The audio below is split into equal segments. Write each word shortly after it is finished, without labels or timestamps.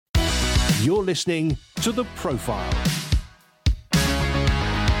You're listening to The Profile.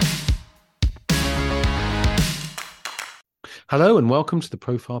 Hello and welcome to The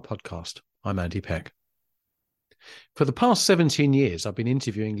Profile Podcast. I'm Andy Peck. For the past 17 years, I've been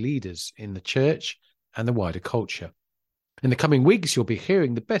interviewing leaders in the church and the wider culture. In the coming weeks, you'll be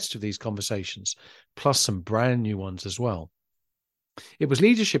hearing the best of these conversations, plus some brand new ones as well. It was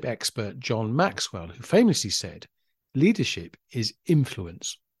leadership expert John Maxwell who famously said, leadership is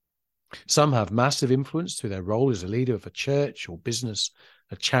influence. Some have massive influence through their role as a leader of a church or business,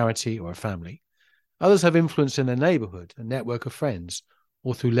 a charity or a family. Others have influence in their neighborhood, a network of friends,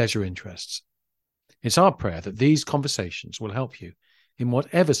 or through leisure interests. It's our prayer that these conversations will help you in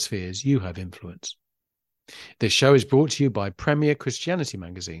whatever spheres you have influence. This show is brought to you by Premier Christianity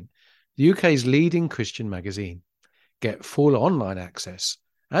Magazine, the UK's leading Christian magazine. Get full online access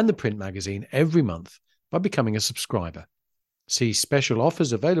and the print magazine every month by becoming a subscriber. See special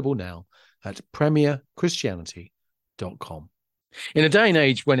offers available now at premierchristianity.com. In a day and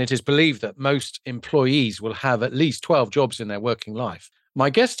age when it is believed that most employees will have at least 12 jobs in their working life, my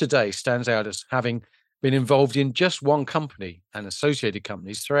guest today stands out as having been involved in just one company and associated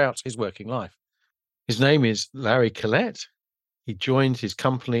companies throughout his working life. His name is Larry Collett. He joined his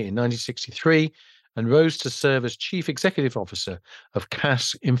company in 1963 and rose to serve as Chief Executive Officer of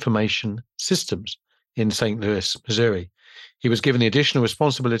Cass Information Systems in St. Louis, Missouri. He was given the additional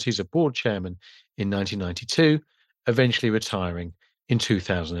responsibilities of board chairman in 1992, eventually retiring in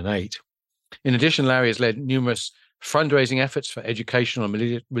 2008. In addition, Larry has led numerous fundraising efforts for educational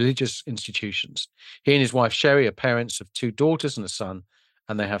and religious institutions. He and his wife, Sherry, are parents of 2 daughters and a son,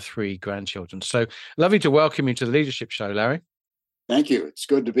 and they have 3 grandchildren. So lovely to welcome you to the Leadership Show, Larry. Thank you. It's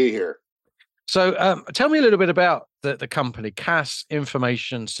good to be here. So tell me a little bit about the company, Cass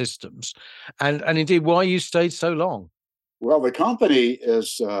Information Systems, and indeed why you stayed so long. Well, the company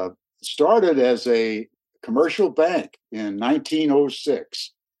is started as a commercial bank in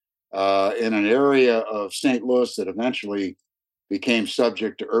 1906 in an area of St. Louis that eventually became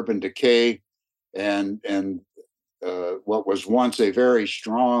subject to urban decay and what was once a very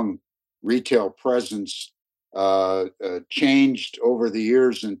strong retail presence changed over the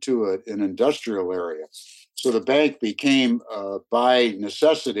years into an industrial area. So the bank became, by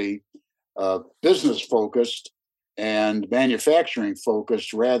necessity, business focused and manufacturing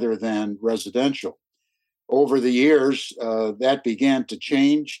focused rather than residential. Over the years, that began to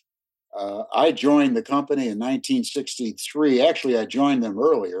change. I joined the company in 1963. Actually, I joined them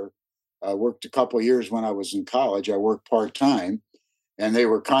earlier. I worked a couple of years when I was in college. I worked part-time, and they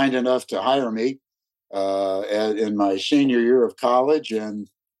were kind enough to hire me in my senior year of college. And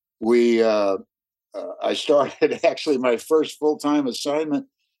I started, actually, my first full-time assignment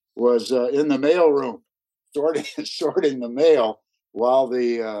was in the mailroom, sorting the mail while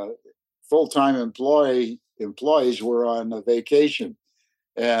the full-time employees were on vacation.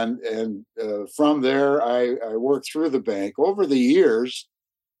 And from there, I worked through the bank. Over the years,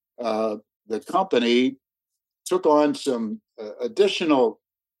 the company took on some additional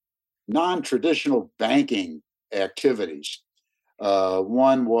non-traditional banking activities.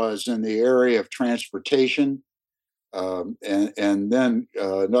 One was in the area of transportation, and then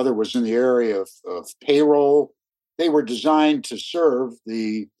another was in the area of payroll. They were designed to serve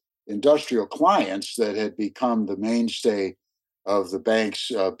the industrial clients that had become the mainstay of the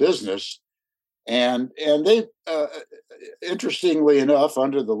bank's business. And they, interestingly enough,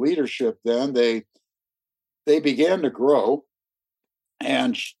 under the leadership then, they began to grow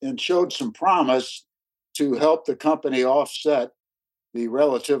and showed some promise to help the company offset the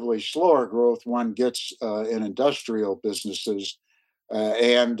relatively slower growth one gets in industrial businesses,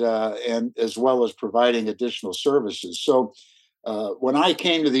 and as well as providing additional services. So when I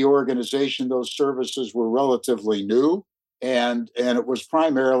came to the organization, those services were relatively new, and it was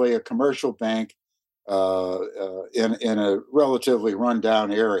primarily a commercial bank in a relatively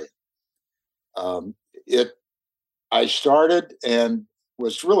rundown area. I started and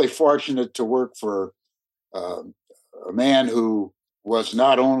was really fortunate to work for a man who was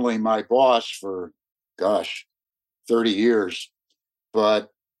not only my boss for, 30 years,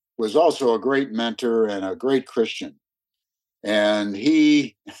 but was also a great mentor and a great Christian. And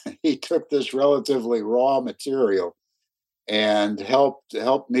he took this relatively raw material and helped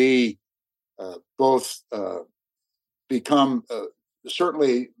me both become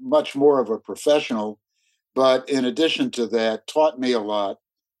certainly much more of a professional, but in addition to that, taught me a lot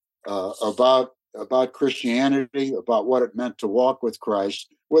about Christianity, about what it meant to walk with Christ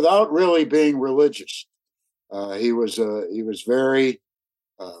without really being religious. He was very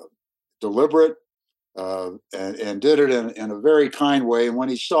deliberate and did it in a very kind way. And when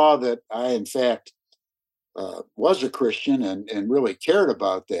he saw that I, in fact, was a Christian and really cared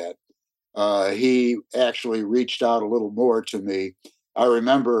about that, he actually reached out a little more to me. I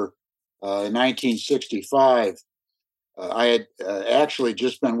remember in 1965, I had actually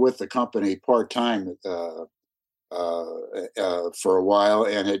just been with the company part-time for a while,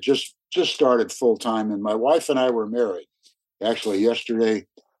 and had just started full-time. And my wife and I were married. Actually, yesterday,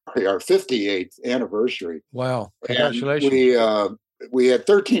 our 58th anniversary. Wow. And Congratulations. we had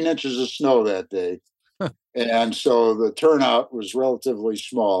 13 inches of snow that day. And so the turnout was relatively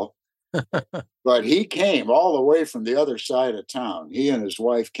small. But he came all the way from the other side of town. He and his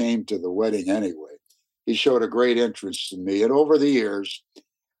wife came to the wedding anyway. He showed a great interest in me. And over the years,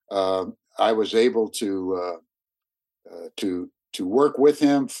 I was able to work with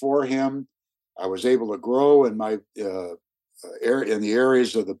him, for him. I was able to grow in my in the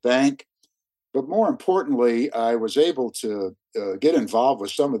areas of the bank. But more importantly, I was able to get involved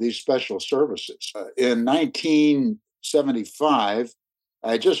with some of these special services. In 1975,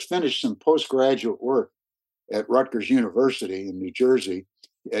 I just finished some postgraduate work at Rutgers University in New Jersey.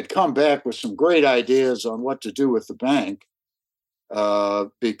 Had come back with some great ideas on what to do with the bank,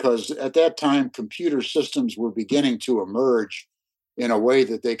 because at that time, computer systems were beginning to emerge in a way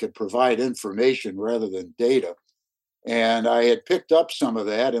that they could provide information rather than data. And I had picked up some of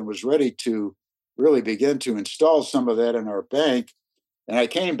that and was ready to really begin to install some of that in our bank. And I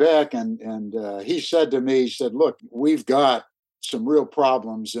came back and he said to me, he said, look, we've got some real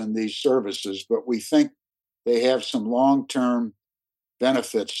problems in these services, but we think they have some long-term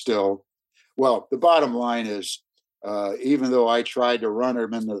benefits still. Well, the bottom line is, even though I tried to run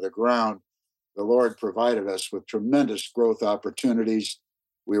them into the ground, the Lord provided us with tremendous growth opportunities.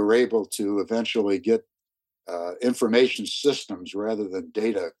 We were able to eventually get information systems rather than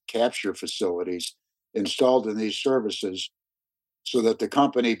data capture facilities installed in these services so that the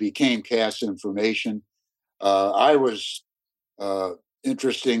company became CAS Information. I was,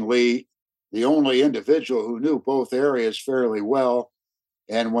 interestingly, the only individual who knew both areas fairly well.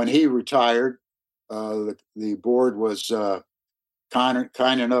 And when he retired, the board was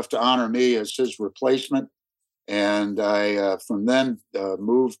kind enough to honor me as his replacement. And I, from then,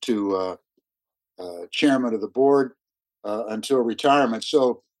 moved to chairman of the board until retirement.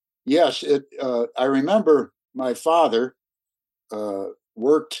 So, yes, I remember my father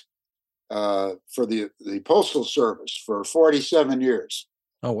worked for the Postal Service for 47 years.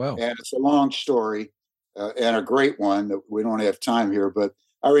 Oh, wow. And it's a long story and a great one that we don't have time here. But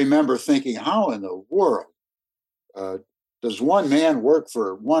I remember thinking, how in the world uh, does one man work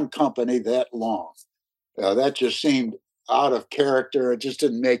for one company that long? That just seemed out of character. It just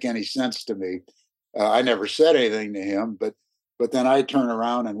didn't make any sense to me. I never said anything to him, but then I turn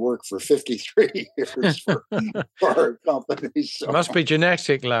around and work for 53 years for our company. So Must be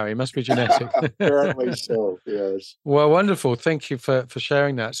genetic, Larry. Must be genetic. apparently so, yes. Well, wonderful. Thank you for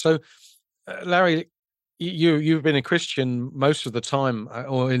sharing that. So, Larry, you've been a Christian most of the time,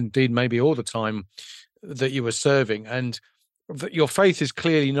 or indeed maybe all the time that you were serving, and your faith is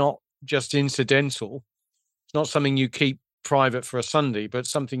clearly not just incidental. It's not something you keep private for a Sunday, but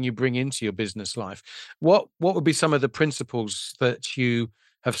something you bring into your business life. What would be some of the principles that you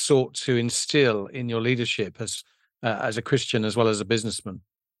have sought to instill in your leadership as a Christian as well as a businessman?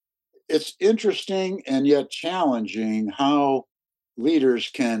 It's interesting and yet challenging how leaders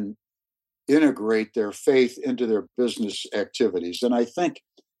can integrate their faith into their business activities. And I think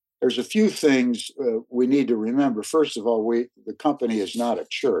there's a few things we need to remember. First of all, the company is not a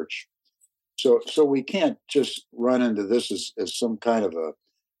church. So we can't just run into this as some kind of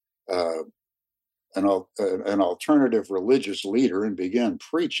an alternative religious leader and begin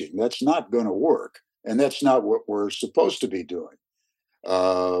preaching. That's not going to work, and that's not what we're supposed to be doing.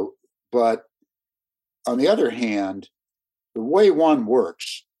 But on the other hand, the way one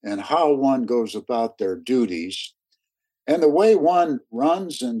works and how one goes about their duties and the way one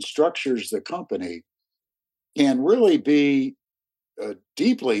runs and structures the company can really be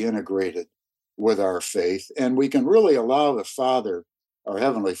deeply integrated with our faith. And we can really allow the Father, our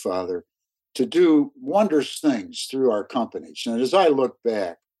Heavenly Father, to do wondrous things through our companies. And as I look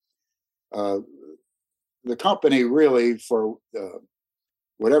back, uh, the company really, for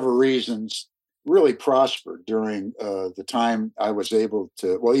whatever reasons, really prospered during the time I was able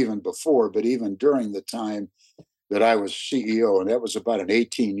to, well, even before, but even during the time that I was CEO. And that was about an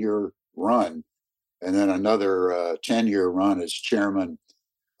 18-year run, and then another 10-year run as chairman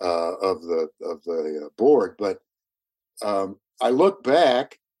of the board. But I look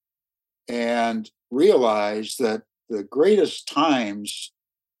back and realize that the greatest times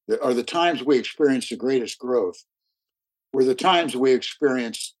are the times we experience the greatest growth, were the times we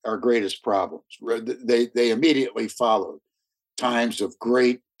experienced our greatest problems. They immediately followed times of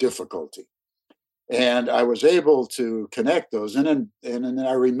great difficulty. And I was able to connect those. And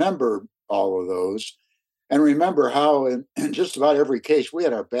I remember all of those and remember how in just about every case, we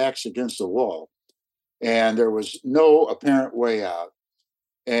had our backs against the wall and there was no apparent way out.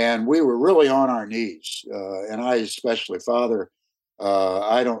 And we were really on our knees. And I especially, Father,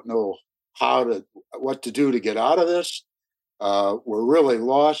 I don't know what to do to get out of this. We're really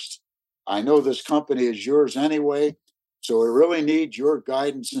lost. I know this company is yours anyway. So we really need your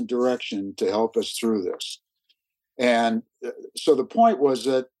guidance and direction to help us through this. And so the point was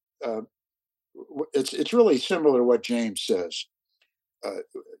that it's really similar to what James says.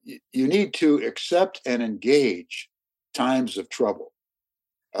 You need to accept and engage times of trouble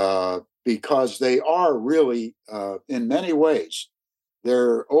because they are really, in many ways,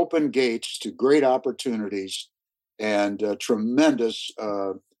 they're open gates to great opportunities and tremendous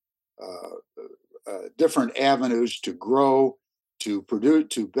different avenues to grow, to produce,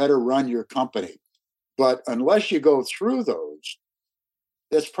 to better run your company. But unless you go through those,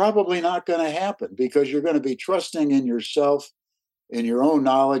 that's probably not going to happen because you're going to be trusting in yourself, in your own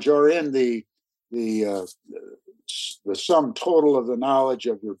knowledge, or in the sum total of the knowledge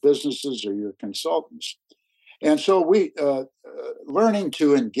of your businesses or your consultants. And so we learning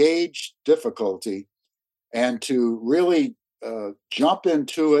to engage difficulty and to really jump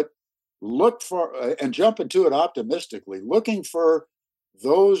into it, look for and jump into it optimistically, looking for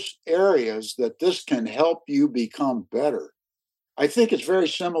those areas that this can help you become better. I think it's very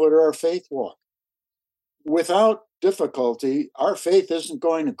similar to our faith walk. Without difficulty, our faith isn't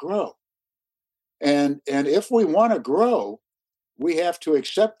going to grow. And if we want to grow, we have to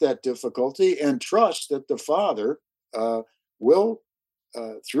accept that difficulty and trust that the Father will,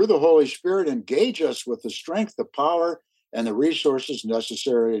 through the Holy Spirit, engage us with the strength, the power, and the resources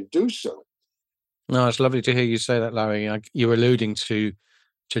necessary to do so. No, it's lovely to hear you say that, Larry. You're alluding to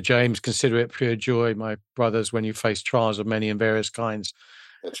James, consider it pure joy, my brothers, when you face trials of many and various kinds.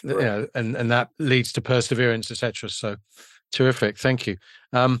 That's correct. And that leads to perseverance, etc. So terrific. Thank you.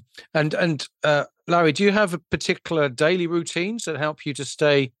 And Larry, do you have a particular daily routines that help you to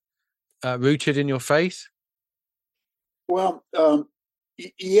stay rooted in your faith? Well,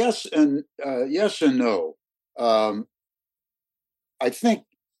 yes and no. I think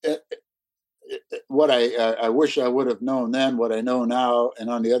what I wish I would have known then, what I know now, and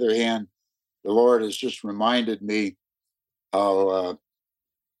on the other hand, the Lord has just reminded me how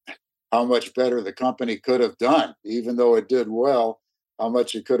much better the company could have done, even though it did well. How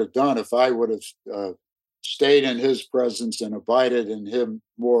much it could have done if I would have stayed in His presence and abided in Him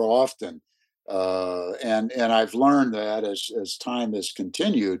more often. And I've learned that as time has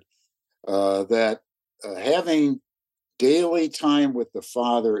continued, that having daily time with the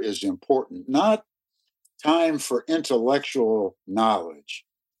Father is important, not time for intellectual knowledge,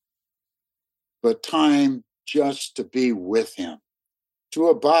 but time just to be with Him, to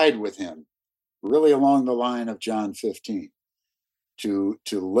abide with Him, really along the line of John 15, to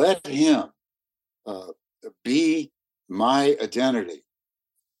let Him be my identity,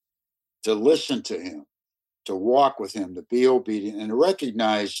 to listen to Him, to walk with Him, to be obedient, and to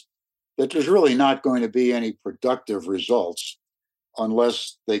recognize that there's really not going to be any productive results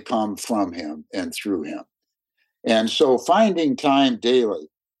unless they come from Him and through Him. And so finding time daily,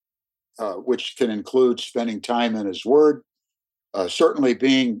 which can include spending time in His Word, certainly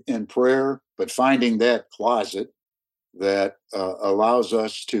being in prayer, but finding that closet that allows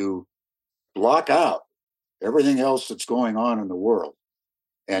us to block out everything else that's going on in the world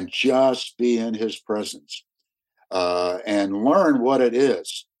and just be in His presence and learn what it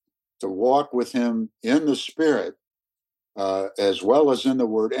is to walk with Him in the Spirit as well as in the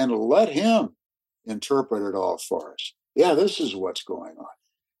Word, and let Him interpret it all for us. Yeah, this is what's going on.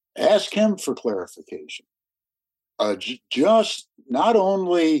 Ask Him for clarification. Just not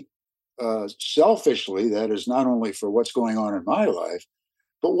only selfishly, that is not only for what's going on in my life,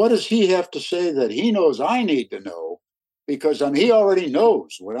 but what does He have to say that He knows I need to know? Because He already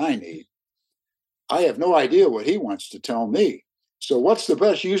knows what I need. I have no idea what He wants to tell me. So what's the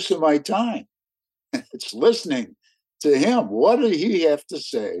best use of my time? It's listening to Him. What did He have to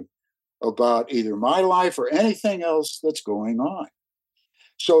say about either my life or anything else that's going on?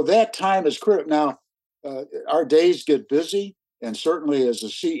 So that time is critical. Now, our days get busy, and certainly as a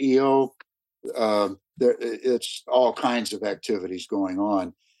CEO, it's all kinds of activities going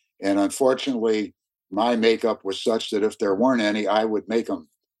on. And unfortunately, my makeup was such that if there weren't any, I would make them.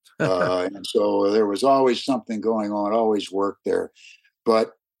 And so there was always something going on, always work there.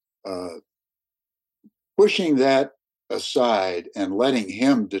 But uh, pushing that aside and letting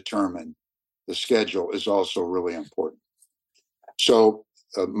him determine the schedule is also really important. So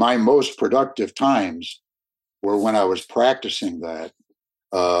my most productive times were when I was practicing that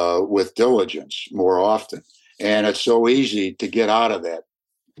with diligence more often. And it's so easy to get out of that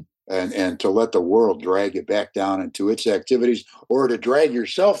and to let the world drag you back down into its activities, or to drag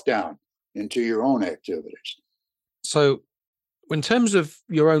yourself down into your own activities. So, in terms of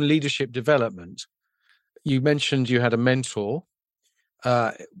your own leadership development, you mentioned you had a mentor.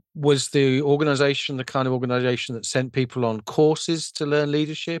 Was the organization the kind of organization that sent people on courses to learn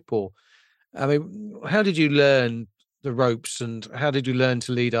leadership? Or, I mean, how did you learn the ropes, and how did you learn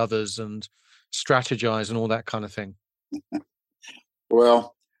to lead others and strategize and all that kind of thing?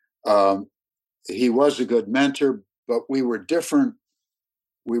 Well, he was a good mentor, but we were different.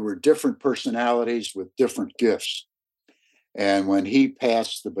 We were different personalities with different gifts. And when he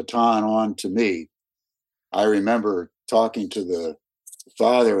passed the baton on to me, I remember talking to the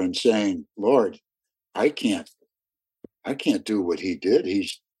Father and saying, "Lord, I can't do what he did.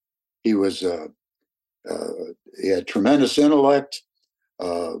 He was he had tremendous intellect,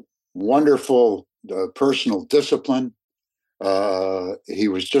 uh, wonderful personal discipline. He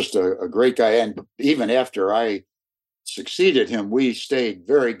was just a great guy. And even after I succeeded him, we stayed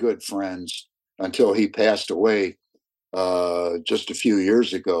very good friends until he passed away just a few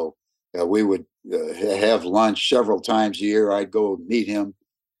years ago. We would have lunch several times a year. I'd go meet him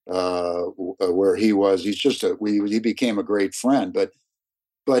where he was. He became a great friend, but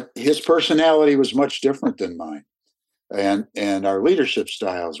his personality was much different than mine, and our leadership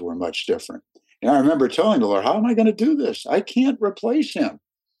styles were much different. And I remember telling the Lord, "How am I going to do this? I can't replace him.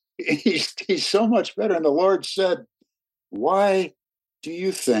 He's so much better." And the Lord said, "Why do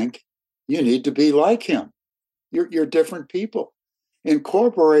you think you need to be like him? You're different people.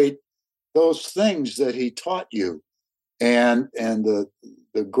 Incorporate those things that he taught you, and the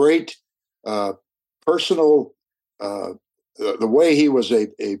great uh, personal the way he was a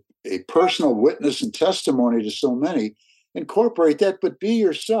personal witness and testimony to so many. Incorporate that, but be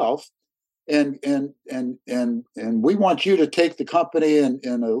yourself. And we want you to take the company in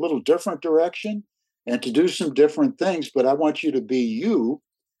a little different direction and to do some different things. But I want you to be you,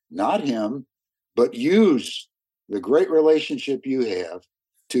 not him, but use the great relationship you have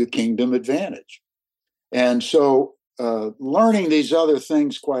to kingdom advantage." And so, learning these other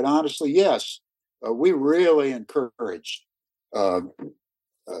things, quite honestly, yes, we really encouraged uh,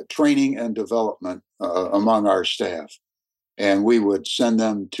 training and development among our staff. And we would send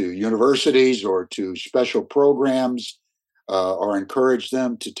them to universities or to special programs or encourage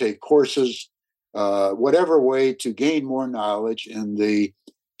them to take courses, whatever way to gain more knowledge in the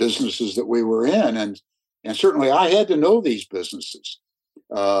businesses that we were in. And certainly I had to know these businesses.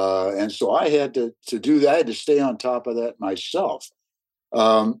 And so I had to do that. I had to stay on top of that myself.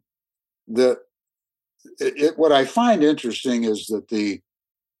 Um, what I find interesting is that the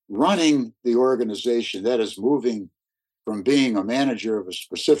running the organization, that is moving from being a manager of a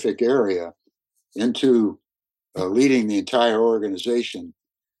specific area into leading the entire organization,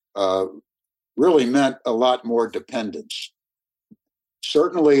 uh, really meant a lot more dependence.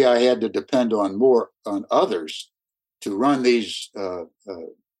 Certainly, I had to depend on others to run these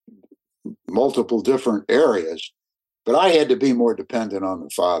multiple different areas, but I had to be more dependent on the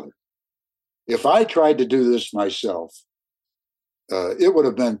Father. If I tried to do this myself, it would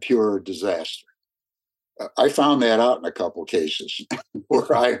have been pure disaster. I found that out in a couple cases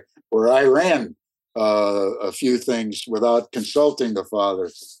where I ran a few things without consulting the Father.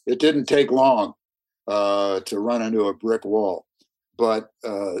 It didn't take long to run into a brick wall, but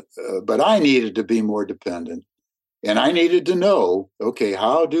I needed to be more dependent, and I needed to know, okay,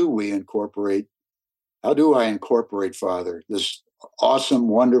 how do I incorporate, Father, this awesome,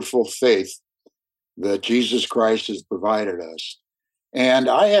 wonderful faith that Jesus Christ has provided us. And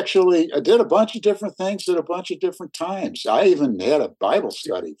I did a bunch of different things at a bunch of different times. I even had a Bible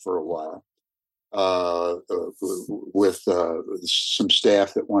study for a while with some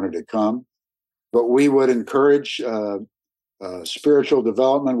staff that wanted to come. But we would encourage spiritual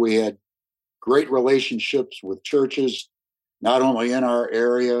development. We had great relationships with churches, not only in our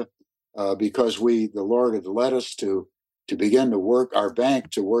area, because the Lord had led us to begin to work, our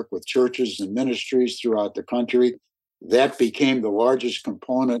bank to work with churches and ministries throughout the country. That became the largest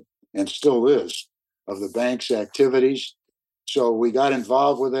component, and still is, of the bank's activities. So we got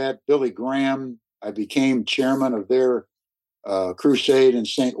involved with that. Billy Graham, I became chairman of their crusade in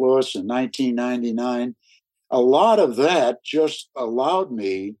St. Louis in 1999. A lot of that just allowed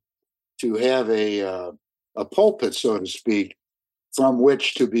me to have a pulpit, so to speak, from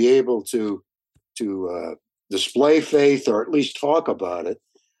which to be able to display faith, or at least talk about it,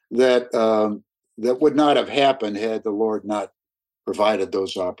 that would not have happened had the Lord not provided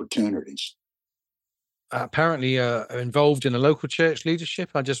those opportunities. Apparently, involved in a local church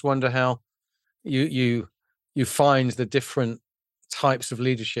leadership. I just wonder how you find the different types of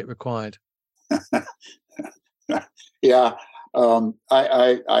leadership required. Yeah.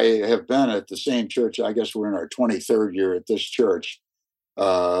 I have been at the same church. I guess we're in our 23rd year at this church.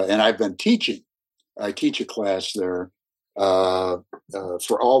 And I've been teaching. I teach a class there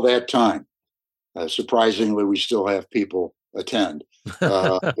for all that time. Surprisingly, we still have people attend.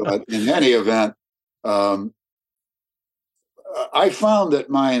 But in any event, I found that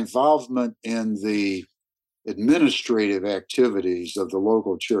my involvement in the administrative activities of the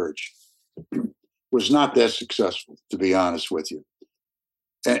local church was not that successful, to be honest with you.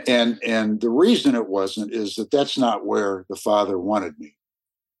 And the reason it wasn't is that that's not where the Father wanted me.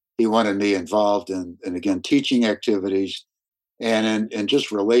 He wanted me involved in again, teaching activities and in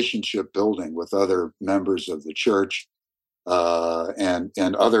just relationship building with other members of the church and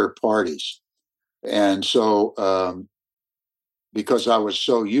other parties. And so because I was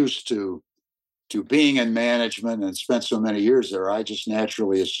so used to being in management and spent so many years there, I just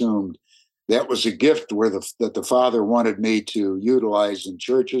naturally assumed that was a gift that the Father wanted me to utilize in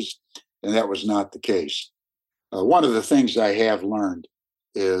churches, and that was not the case. One of the things I have learned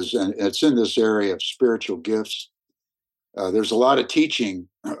is, and it's in this area of spiritual gifts, there's a lot of teaching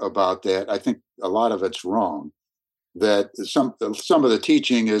about that. I think a lot of it's wrong. That some of the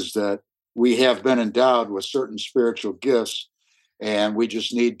teaching is that we have been endowed with certain spiritual gifts, and we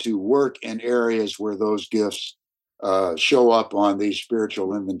just need to work in areas where those gifts show up on the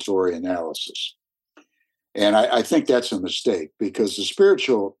spiritual inventory analysis. And I think that's a mistake, because the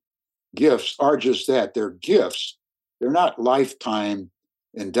spiritual gifts are just that. They're gifts. They're not lifetime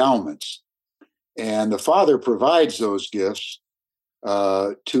endowments. And the Father provides those gifts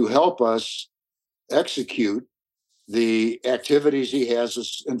to help us execute the activities he has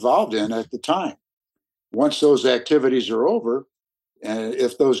us involved in at the time. Once those activities are over, and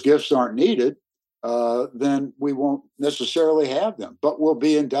if those gifts aren't needed, then we won't necessarily have them, but we'll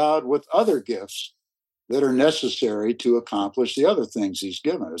be endowed with other gifts that are necessary to accomplish the other things he's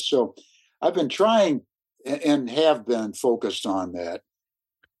given us. So I've been trying and have been focused on that.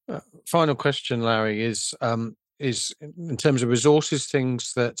 Final question, Larry, is in terms of resources,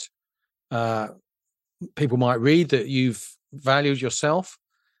 things that people might read that you've valued yourself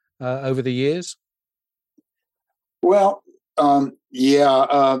over the years? Well,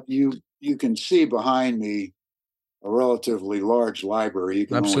 you can see behind me a relatively large library. You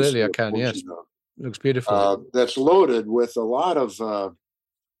can Absolutely, I can. Yes, looks beautiful. That's loaded with a lot of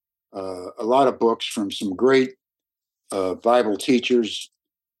books from some great Bible teachers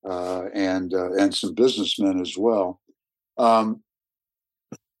and some businessmen as well.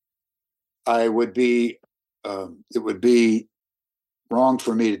 It would be wrong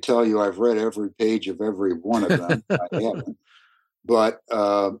for me to tell you I've read every page of every one of them. I haven't, but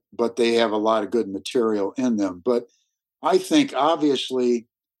they have a lot of good material in them. But I think obviously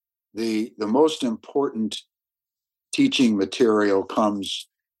the most important teaching material comes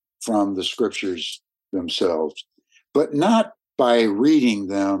from the scriptures themselves, but not by reading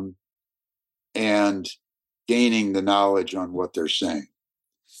them and gaining the knowledge on what they're saying.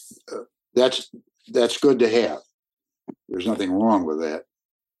 That's good to have. There's nothing wrong with that.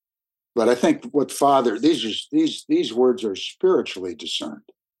 But I think what Father, these words are spiritually discerned,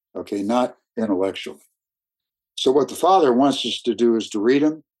 okay, not intellectually. So what the Father wants us to do is to read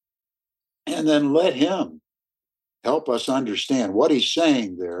them and then let him help us understand what he's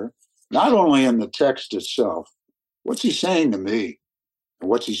saying there, not only in the text itself, what's he saying to me? And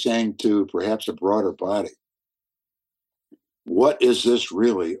what's he saying to perhaps a broader body? What is this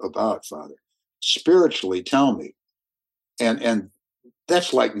really about, Father? Spiritually, tell me. And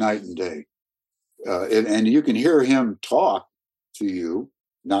that's like night and day. And you can hear him talk to you,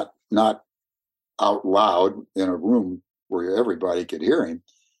 not out loud in a room where everybody could hear him,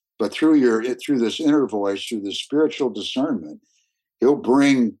 but through this inner voice, through the spiritual discernment, he'll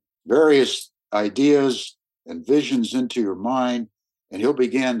bring various ideas and visions into your mind, and he'll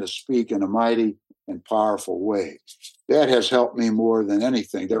begin to speak in a mighty and powerful way. That has helped me more than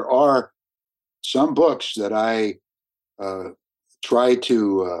anything. There are some books that I try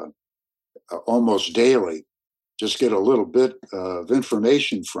to almost daily just get a little bit of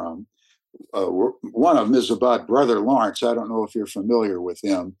information from. One of them is about Brother Lawrence. I don't know if you're familiar with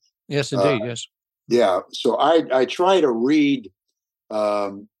him. Yes, indeed. Yes. Yeah. So I try to read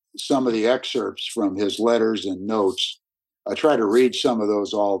some of the excerpts from his letters and notes I try to read some of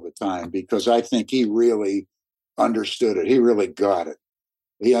those all the time because I think he really understood it. He really got it.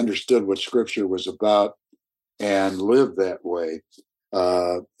 He understood what Scripture was about and lived that way.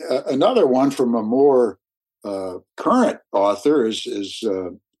 Another one from a more current author is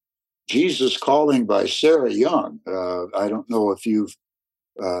Jesus Calling by Sarah Young. I don't know if you've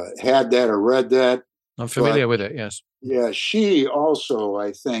had that or read that. I'm familiar with it, yes. Yeah, she also,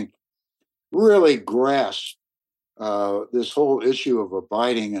 I think, really grasped this whole issue of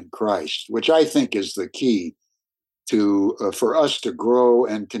abiding in Christ, which I think is the key to for us to grow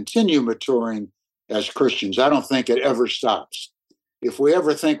and continue maturing as Christians. I don't think it ever stops. If we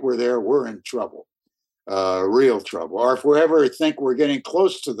ever think we're there, we're in trouble, real trouble. Or if we ever think we're getting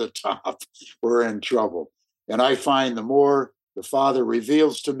close to the top, we're in trouble. And I find the more the Father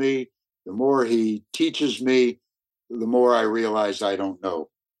reveals to me, the more he teaches me, the more I realize I don't know.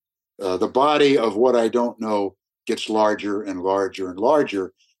 The body of what I don't know gets larger and larger and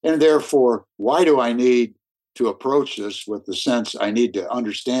larger. And therefore, why do I need to approach this with the sense I need to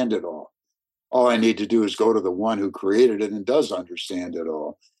understand it all? All I need to do is go to the one who created it and does understand it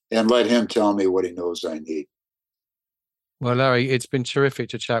all and let him tell me what he knows I need. Well, Larry, it's been terrific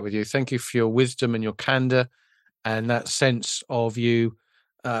to chat with you. Thank you for your wisdom and your candor and that sense of you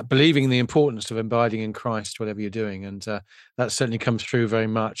believing in the importance of abiding in Christ, whatever you're doing. And that certainly comes through very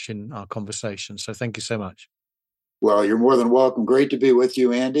much in our conversation. So thank you so much. Well, you're more than welcome. Great to be with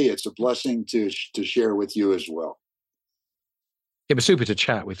you, Andy. It's a blessing to share with you as well. It was super to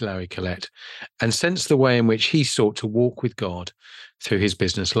chat with Larry Collett and sense the way in which he sought to walk with God through his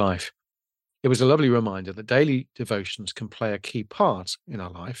business life. It was a lovely reminder that daily devotions can play a key part in our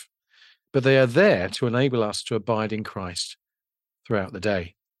life, but they are there to enable us to abide in Christ throughout the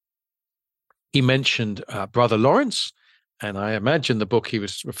day. He mentioned Brother Lawrence, and I imagine the book he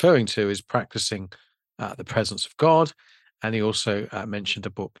was referring to is Practicing the Presence of God. And he also mentioned a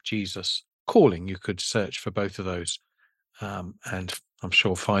book, Jesus Calling. You could search for both of those and I'm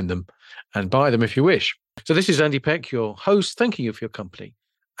sure find them and buy them if you wish. So this is Andy Peck, your host, thanking you for your company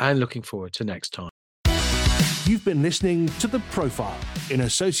and looking forward to next time. You've been listening to The Profile in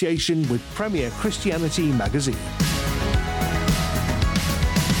association with Premier Christianity Magazine.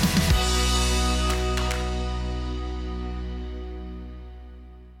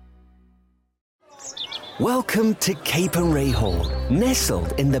 Welcome to Capernwray Hall,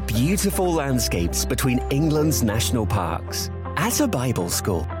 nestled in the beautiful landscapes between England's national parks. At a Bible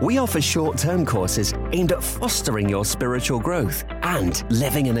school, we offer short-term courses aimed at fostering your spiritual growth and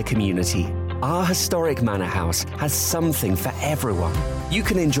living in a community. Our historic manor house has something for everyone. You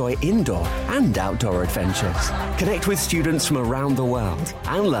can enjoy indoor and outdoor adventures, connect with students from around the world,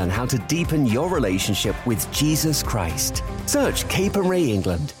 and learn how to deepen your relationship with Jesus Christ. Search Capernwray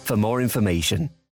England for more information.